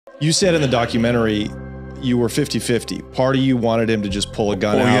You said in the documentary you were 50-50. Part of you wanted him to just pull a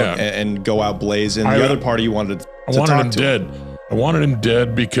gun out and go out blazing. The other part of you wanted to talk to him dead. I wanted him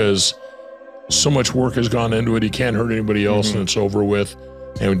dead because so much work has gone into it. He can't hurt anybody else, and it's over with.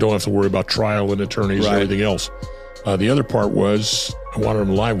 And we don't have to worry about trial and attorneys and everything else. The other part was I wanted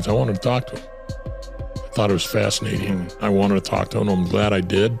him alive because I wanted to talk to him. I thought it was fascinating. I wanted to talk to him. I'm glad I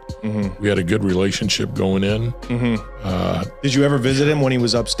did. We had a good relationship going in. Did you ever visit him when he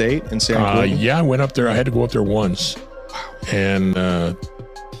was upstate in San Quentin? Yeah, I went up there. I had to go up there once. And when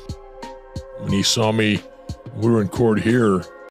he saw me, we were in court here.